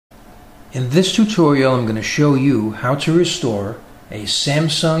In this tutorial, I'm going to show you how to restore a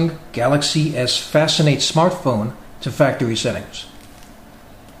Samsung Galaxy S Fascinate smartphone to factory settings.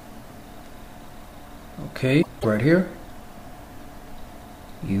 Okay, right here,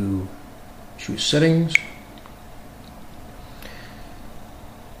 you choose Settings,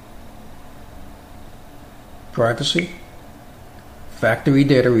 Privacy, Factory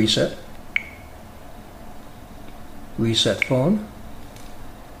Data Reset, Reset Phone,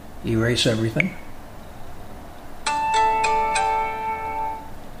 erase everything.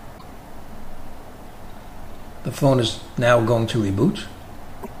 The phone is now going to reboot.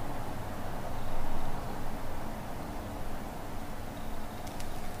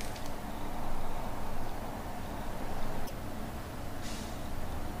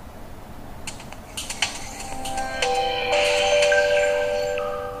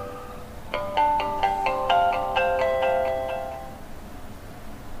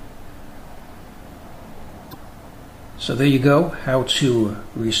 So there you go, how to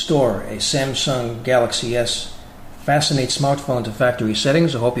restore a Samsung Galaxy S Fascinate smartphone to factory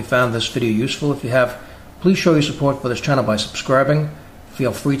settings. I hope you found this video useful. If you have, please show your support for this channel by subscribing.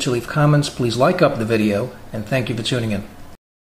 Feel free to leave comments. Please like up the video, and thank you for tuning in.